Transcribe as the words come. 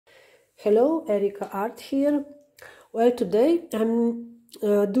Hello, Erika Art here. Well, today I'm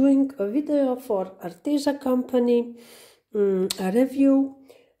doing a video for Arteza company, a review.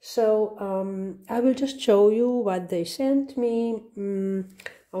 So I will just show you what they sent me.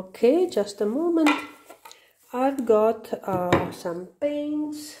 Okay, just a moment. I've got some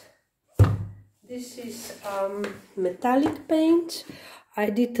paints. This is metallic paint. I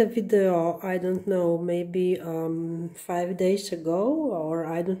did a video, I don't know, maybe 5 days ago, or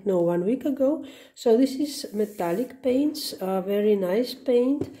I don't know, 1 week ago. So this is metallic paints, very nice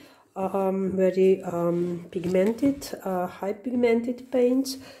paint, very pigmented, high pigmented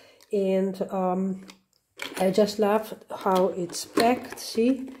paints, and I just love how it's packed.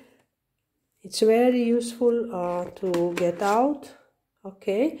 See, it's very useful to get out.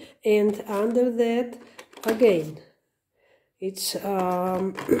 Okay, and under that again it's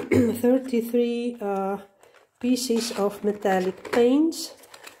 33 pieces of metallic paints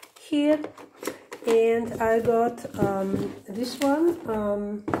here, and I got this one,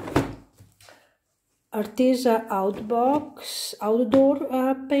 Arteza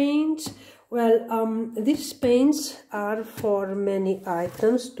outdoor paints. Well, these paints are for many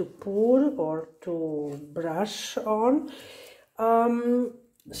items to pour or to brush on.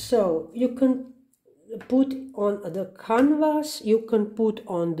 So you can put on the canvas, you can put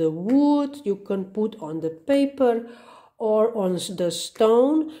on the wood, you can put on the paper or on the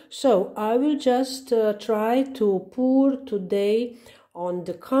stone. So I will just try to pour today on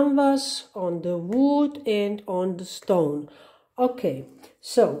the canvas, on the wood and on the stone. Okay,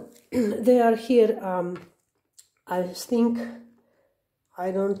 so they are here, I think,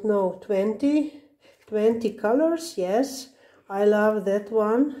 I don't know, 20 colors. Yes, I love that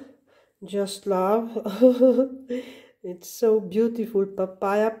one, just love. It's so beautiful,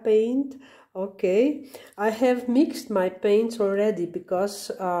 papaya paint. Okay, I have mixed my paints already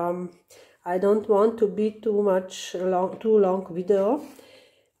because I don't want to be too long video.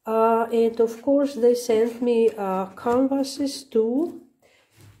 And of course they sent me canvases too.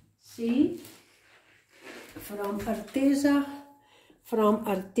 See, from Arteza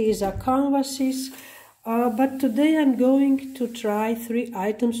canvases. But today I'm going to try 3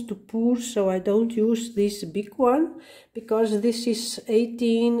 items to pour, so I don't use this big one because this is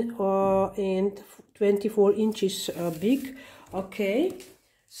 18 and 24 inches big. Okay,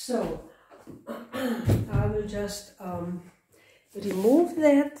 so I will just remove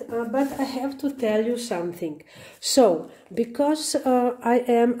that, but I have to tell you something. So because I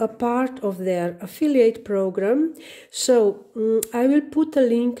am a part of their affiliate program, so I will put a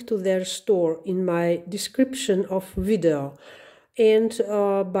link to their store in my description of video, and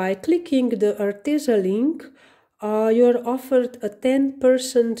by clicking the Arteza link you are offered a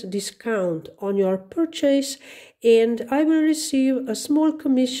 10% discount on your purchase, and I will receive a small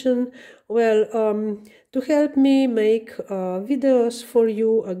commission, well, to help me make videos for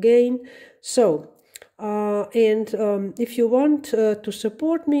you again. So if you want to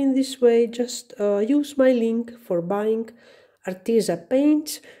support me in this way, just use my link for buying Arteza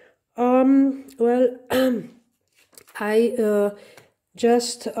paints. Well, I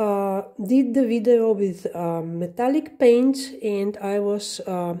just did the video with metallic paints, and I was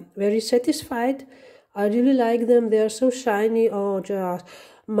very satisfied. I really like them. They are so shiny. Oh,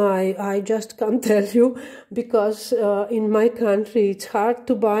 I just can't tell you, because in my country it's hard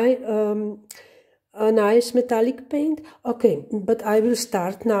to buy a nice metallic paint. Okay, but I will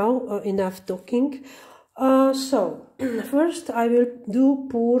start now. Enough talking. So first I will do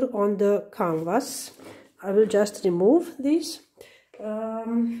pour on the canvas. I will just remove this.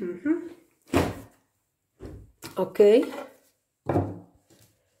 Okay,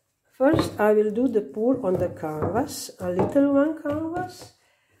 first I will do the pour on the canvas, a little one canvas,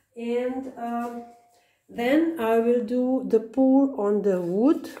 and then I will do the pour on the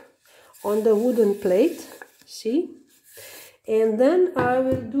wood, on the wooden plate. See, and then I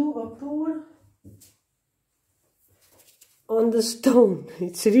will do a pour on the stone.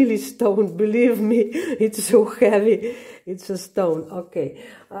 It's really stone, believe me, it's so heavy, it's a stone. Okay,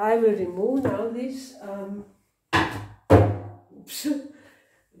 I will remove now this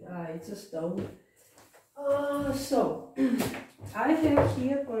it's a stone. So I have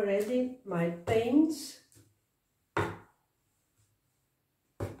here already my paints.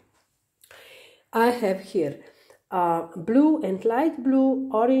 I have here blue and light blue,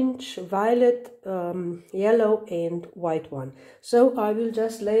 orange, violet, yellow and white one. So I will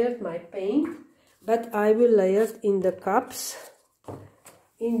just layer my paint, but I will layer it in the cups,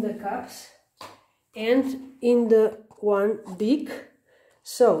 and in the one big.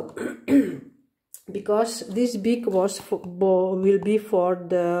 So because this big will be for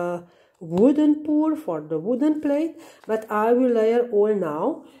the wooden pour for the wooden plate, but I will layer all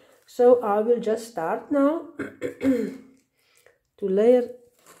now. So I will just start now to layer.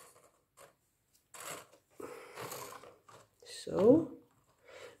 So,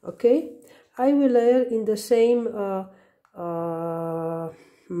 okay, I will layer in the same I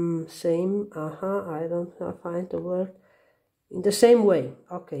don't find the word, in the same way.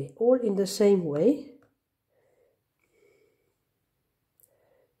 Okay, all in the same way.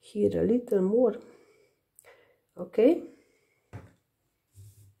 Here a little more. Okay,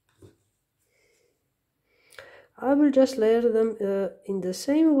 I will just layer them in the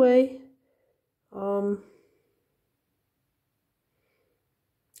same way.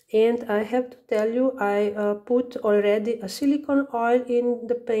 And I have to tell you, I put already a silicone oil in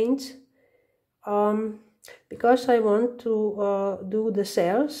the paint because I want to do the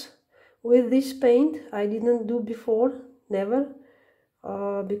cells with this paint. I didn't do before, never,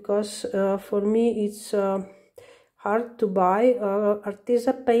 because for me it's hard to buy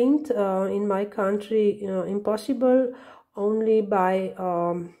Arteza paint in my country, impossible, only by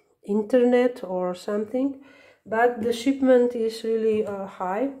internet or something, but the shipment is really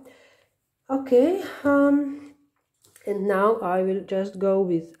high. Okay, and now I will just go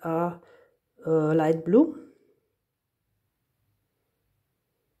with light blue.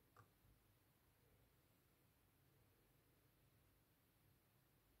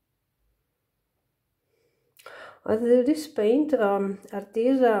 This paint,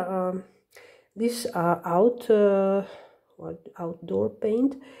 Arteza, this outdoor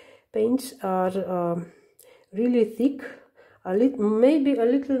paints are really thick, maybe a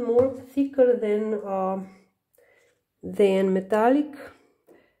little more thicker than metallic,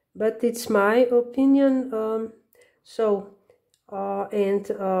 but it's my opinion.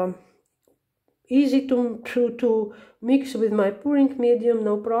 Easy to mix with my pouring medium,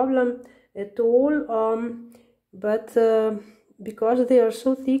 no problem at all. But because they are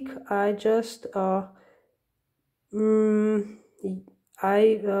so thick, I just the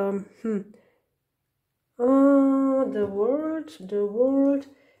word,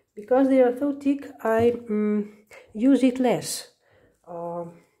 because they are so thick, I use it less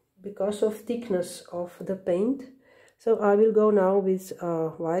because of thickness of the paint. So I will go now with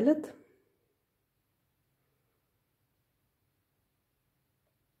violet.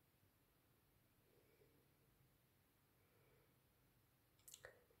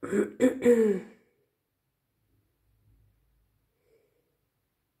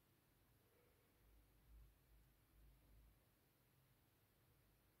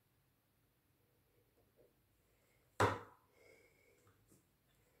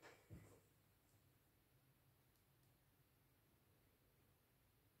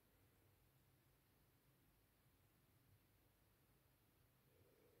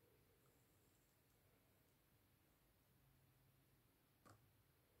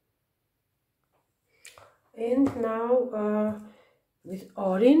 And now with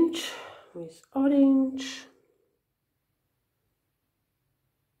orange.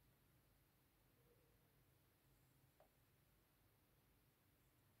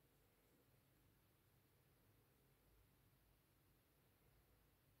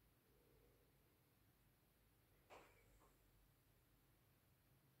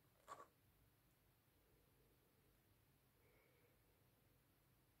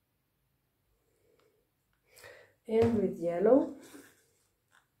 And with yellow.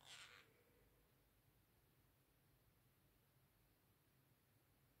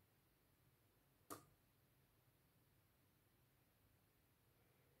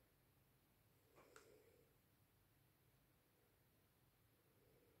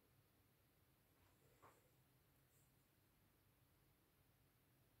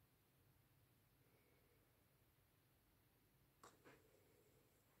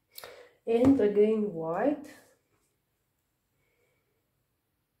 And again white.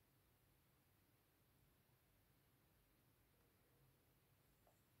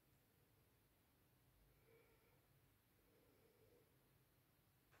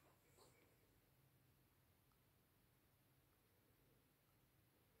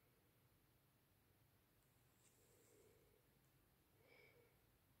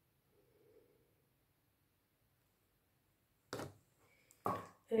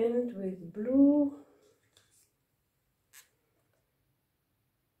 And with blue.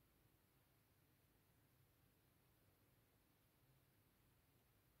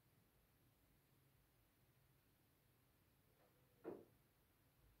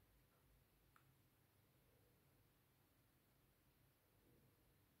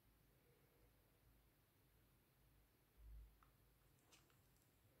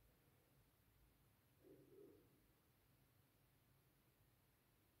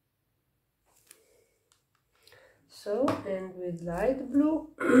 So, and with light blue.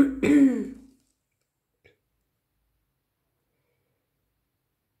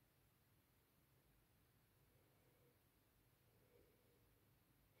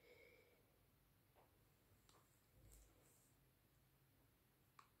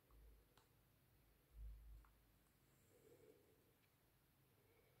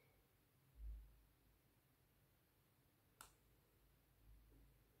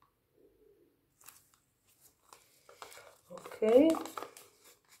 Okay.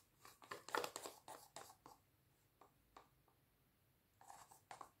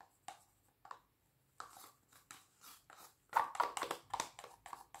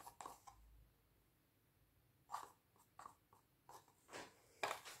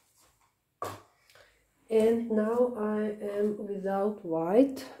 And now I am without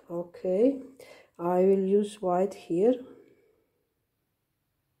white. Okay, I will use white here.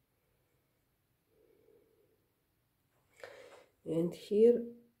 And here.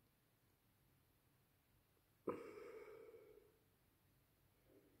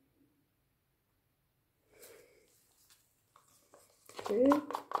 Okay.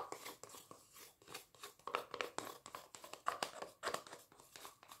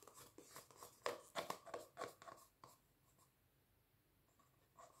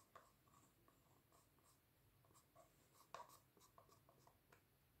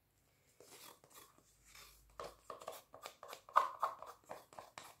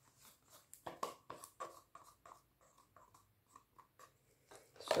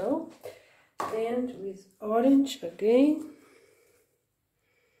 So, and with orange again.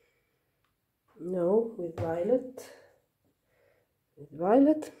 No, with violet. With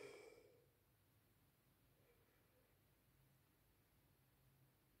violet.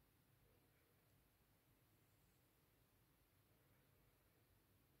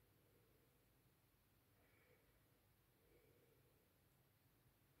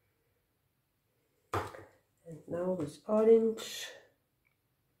 And now with orange.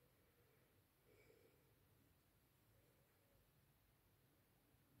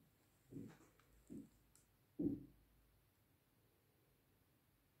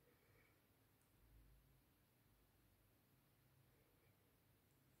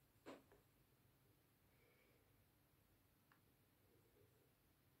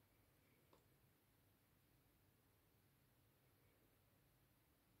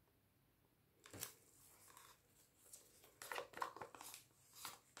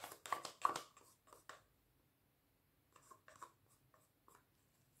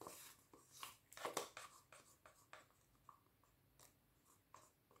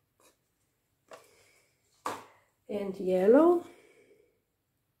 And yellow.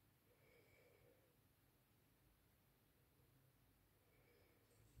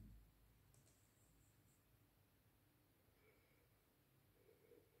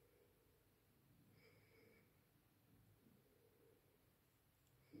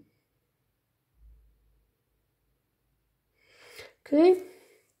 Okay,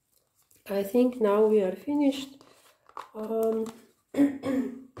 I think now we are finished.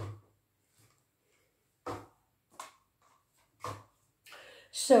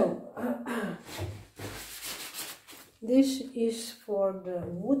 So, this is for the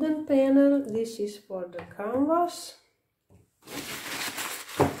wooden panel, this is for the canvas.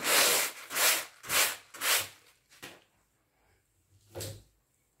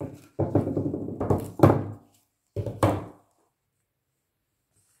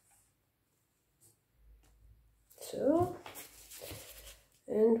 So,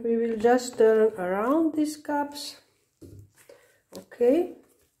 and we will just turn around these cups. Okay,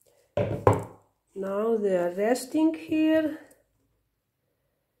 now they are resting here.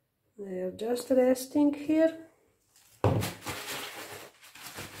 They are just resting here.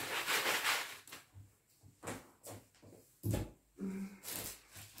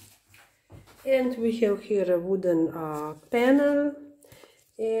 And we have here a wooden panel.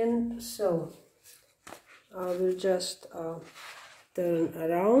 And so I will just turn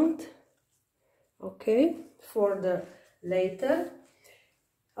around, okay, for the later.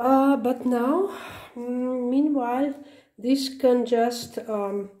 But now, meanwhile, this can just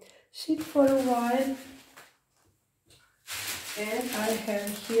sit for a while. And I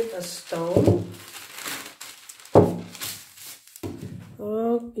have here a stone.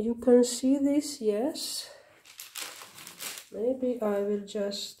 You can see this, yes. Maybe I will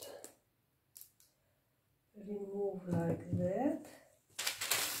just remove like that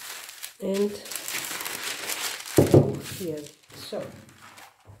and move here. So,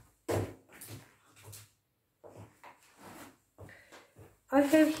 I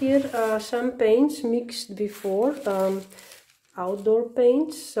have here some paints mixed before, outdoor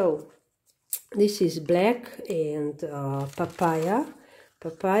paints. So this is black and papaya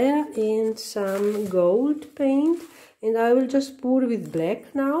and some gold paint, and I will just pour with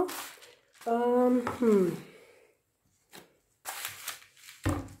black now.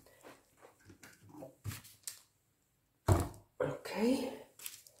 Okay,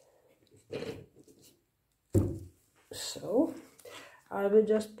 so I will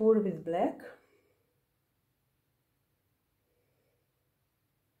just pour with black.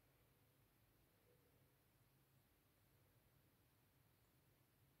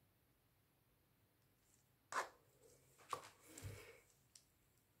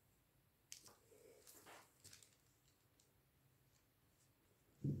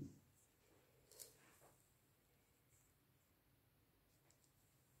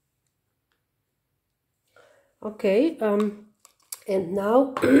 Okay, and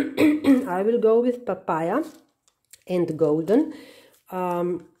now I will go with papaya and golden,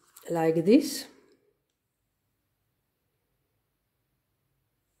 like this.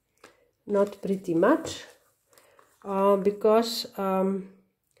 Not pretty much, because I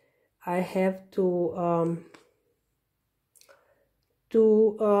have to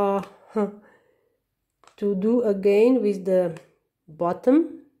to do again with the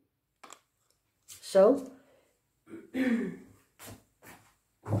bottom. So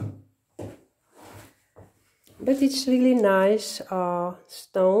but it's really nice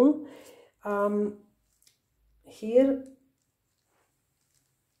stone. Here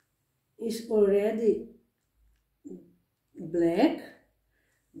is already black,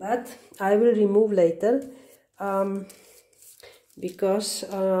 but I will remove later, because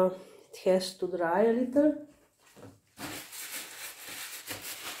it has to dry a little.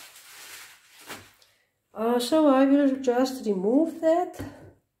 So I will just remove that.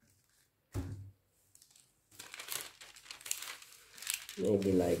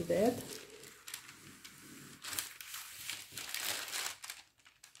 Maybe like that.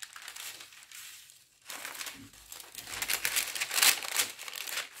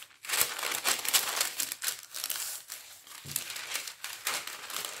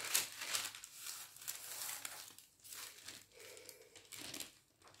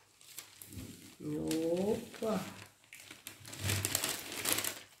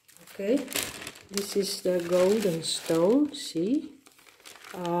 Okay, this is the golden stone, see?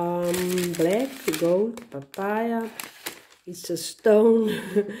 Black, gold, papaya. It's a stone.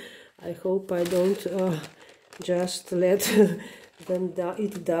 I hope I don't just let them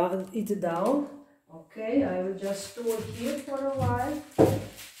it down. Okay, I will just store it here for a while.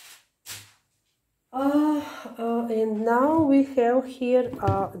 And now we have here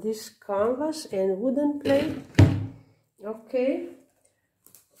this canvas and wooden plate. Okay,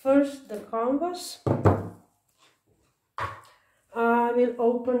 first the canvas. I will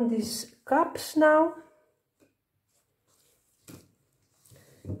open these cups now.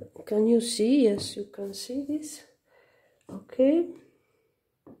 Can you see? Yes, you can see this. Okay.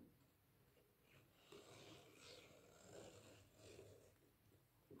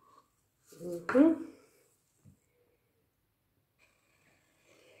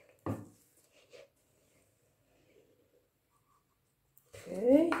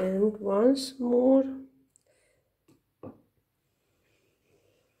 Okay, and once more.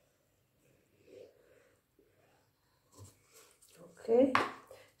 Okay,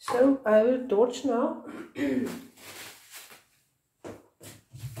 so I will torch now.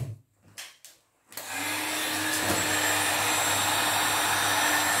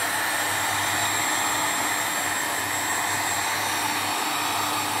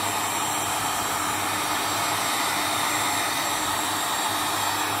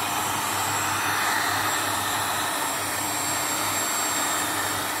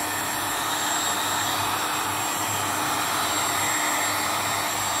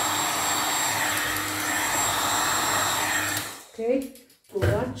 Okay, too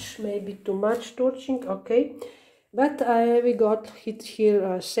much, maybe too much torching. Okay, but we got hit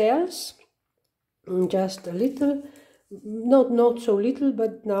here cells, just a little, not so little,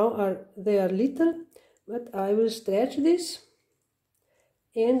 but now they are little. But I will stretch this,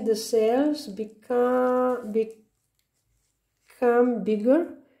 and the cells become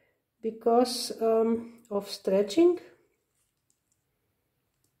bigger because of stretching.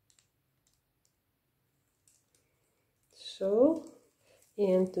 So,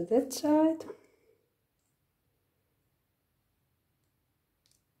 and to that side.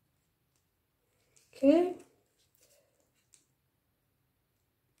 Okay.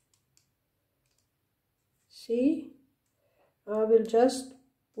 See, I will just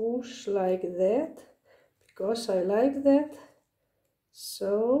push like that because I like that.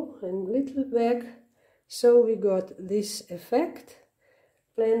 So, and little back. So we got this effect.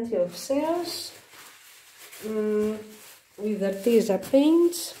 Plenty of cells with Arteza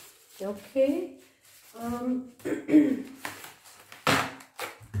paints. Okay.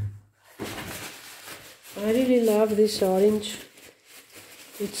 I really love this orange.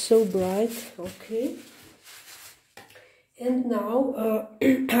 It's so bright. Okay. And now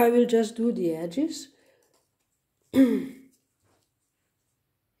I will just do the edges.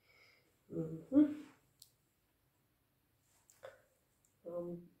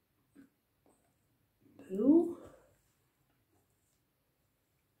 Blue.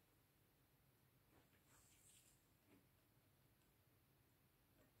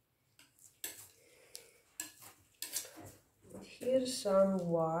 Here some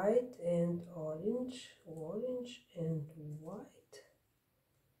white and orange, orange and white.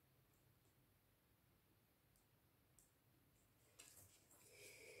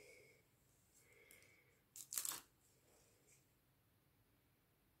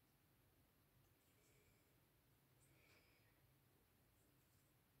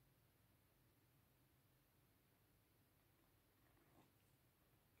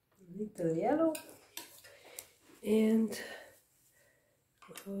 Little yellow. And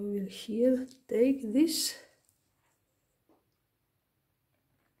I will here take this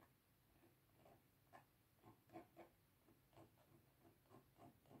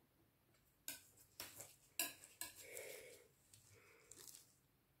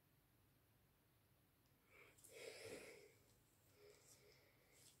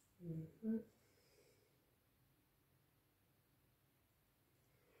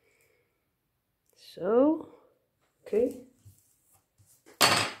so, okay.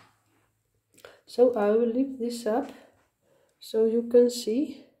 So I will lift this up so you can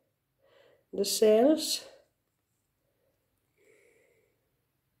see the cells.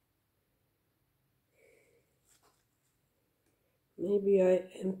 Maybe I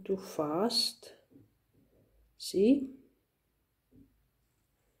am too fast. See?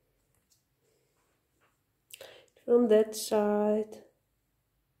 From that side.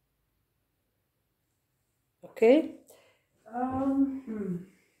 Okay.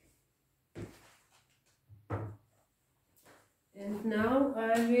 And now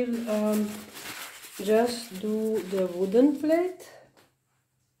I will just do the wooden plate.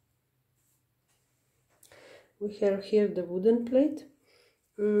 We have here the wooden plate.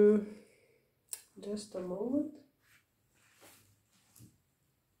 Just a moment.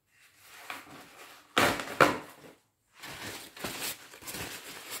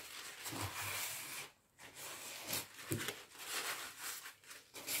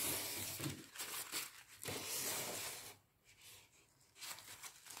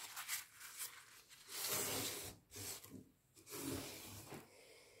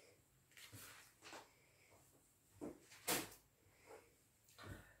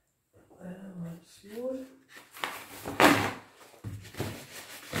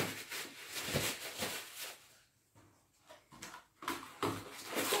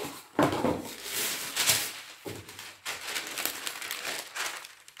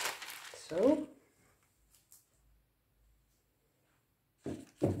 So,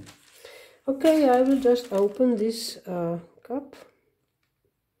 okay, I will just open this cup.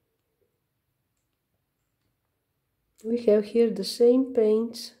 We have here the same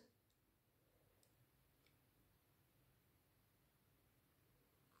paints.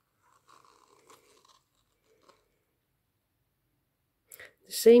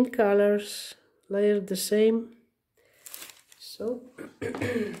 The same colors, layered the same. So,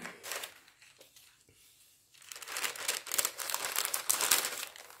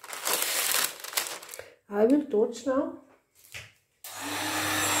 I will torch now.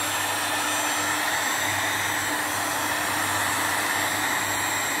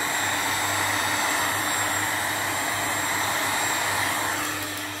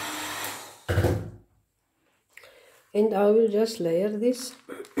 And I will just layer this,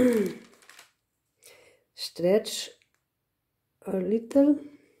 stretch a little.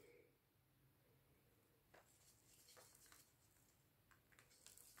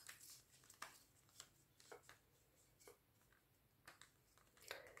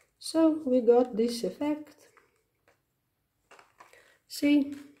 So we got this effect.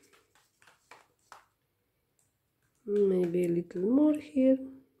 See? Maybe a little more here,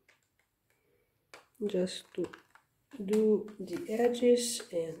 just to do the edges,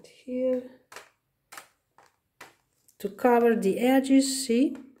 and here to cover the edges,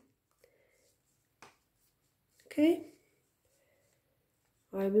 see? Okay,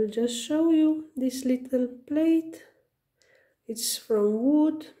 I will just show you this little plate. It's from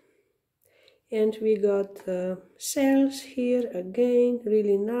wood, and we got cells here again,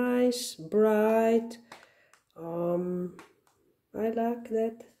 really nice, bright. I like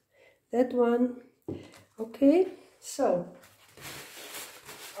that one. Okay, so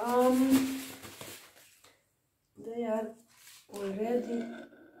they are already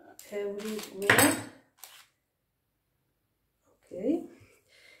everywhere. Okay,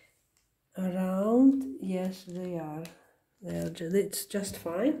 around, yes, they are. It's just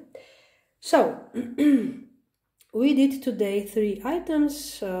fine. So we did today 3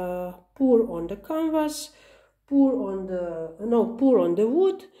 items: pour on the canvas, pour on the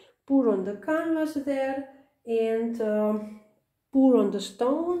wood, pour on the canvas there, and pour on the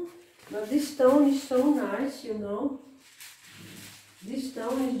stone. But this stone is so nice, you know. This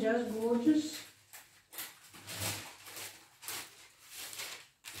stone is just gorgeous.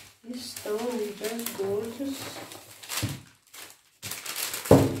 This stone is just gorgeous.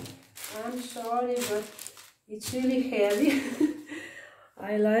 I'm sorry, but it's really heavy.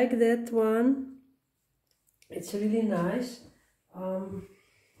 I like that one. It's really nice.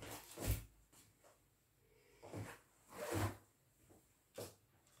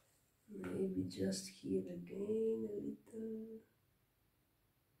 Maybe just here again a little.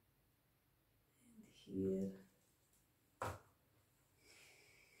 And here.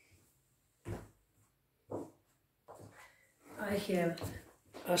 I have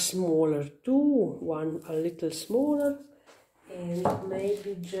a smaller too, one a little smaller, and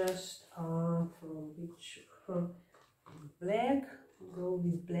maybe just from which black, go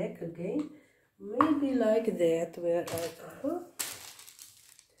with black again, maybe like that, where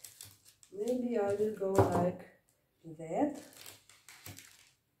maybe I will go like that.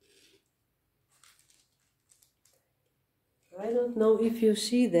 I don't know if you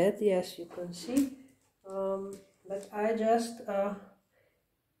see that. Yes, you can see, but I just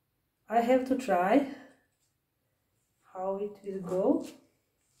I have to try how it will go.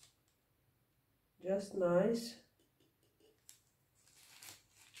 Just nice.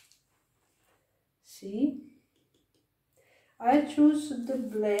 See, I choose the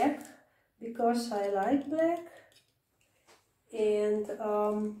black because I like black, and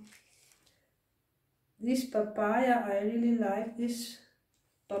this papaya, I really like this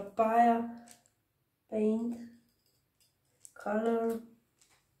papaya paint color.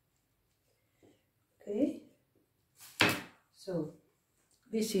 Okay, so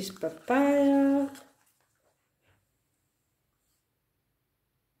this is papaya.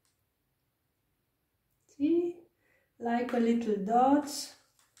 See, like a little dots.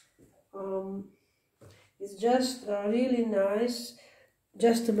 It's just really nice.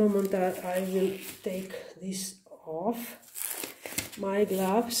 Just a moment, I will take this off, my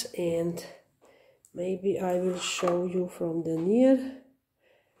gloves, and maybe I will show you from the near.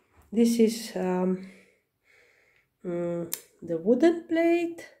 This is the wooden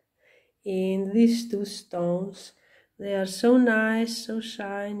plate, and these 2 stones. They are so nice, so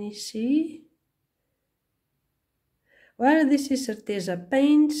shiny, see? Well, this is Arteza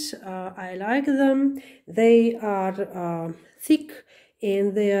paints. I like them. They are thick,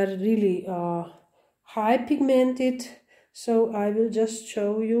 and they are really high pigmented. So I will just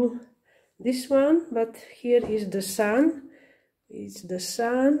show you this one, but here is the sun. It's the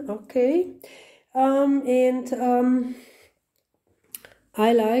sun, okay. I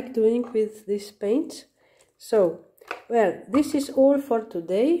like doing with this paint. So, well, this is all for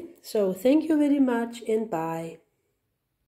today. So thank you very much, and bye.